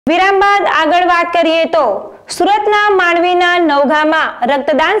વિરામ બાદ આગળ વાત કરીએ તો સુરતના માંડવીના નવગામાં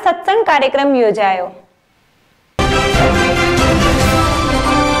રક્તદાન સત્સંગ કાર્યક્રમ યોજાયો।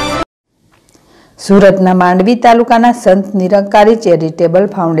 સુરતના માંડવી તાલુકાના સંત નિરંકારી ચેરિટેબલ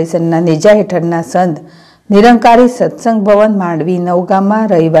ફાઉન્ડેશનના નેજા હેઠળના સંત નિરંકારી સત્સંગ ભવન માંડવી નવગામમાં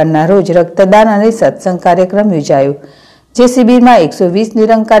રવિવારના રોજ રક્તદાન અને સત્સંગ કાર્યક્રમ યોજાયો, જે શિબિરમાં 120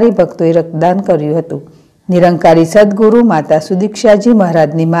 નિરંકારી ભક્તોએ રક્તદાન કર્યું હતું। નિરંકારી સદગુરુ માતા સુદીક્ષાજી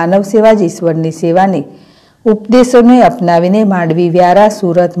મહારાજની માનવ સેવા જ ઈશ્વરની સેવાની ઉપદેશોને અપનાવીને માંડવી, વ્યારા,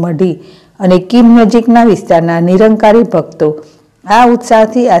 સુરત, મઢી અને કીમ નજીકના વિસ્તારના નિરંકારી ભક્તો આ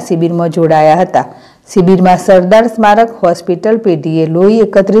ઉત્સાહથી આ શિબિરમાં જોડાયા હતા। શિબિરમાં સરદાર સ્મારક હોસ્પિટલ પેઢીએ લોહી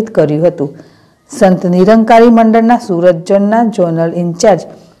એકત્રિત કર્યું હતું। સંત નિરંકારી મંડળના સુરત ઝોનના ઝોનલ ઇન્ચાર્જ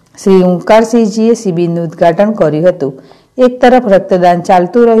શ્રી ઓંકારસિંહજીએ શિબિરનું ઉદ્ઘાટન કર્યું હતું। એક તરફ રક્તદાન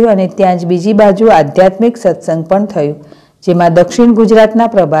ચાલતું રહ્યું અને ત્યાં જ બીજી બાજુ આધ્યાત્મિક સત્સંગ પણ થયું, જેમાં દક્ષિણ ગુજરાતના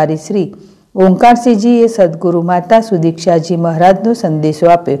પ્રભારી શ્રી ઓંકારસિંહજીએ સદગુરુ માતા સુદીક્ષાજી મહારાજનો સંદેશો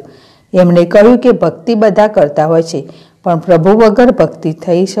આપ્યો। એમણે કહ્યું કે ભક્તિ બધા કરતા હોય છે, પણ પ્રભુ વગર ભક્તિ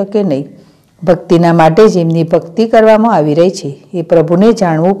થઈ શકે નહીં। ભક્તિના માટે જેમની ભક્તિ કરવામાં આવી રહી છે એ પ્રભુને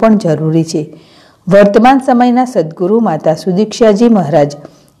જાણવું પણ જરૂરી છે। વર્તમાન સમયના સદગુરુ માતા સુદીક્ષાજી મહારાજ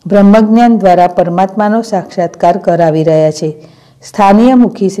બ્રહ્મજ્ઞાન દ્વારા પરમાત્માનો સાક્ષાત્કાર કરાવી રહ્યા છે। સ્થાનીય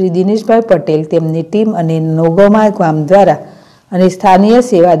મુખી શ્રી દિનેશભાઈ પટેલ, તેમની ટીમ અને નોગોમા ગામ દ્વારા અને સ્થાનીય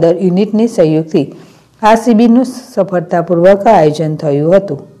સેવાદર યુનિટની સહયોગથી આ શિબિરનું સફળતાપૂર્વક આયોજન થયું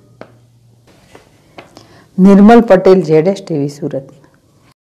હતું। નિર્મલ પટેલ, ZSTV, સુરત।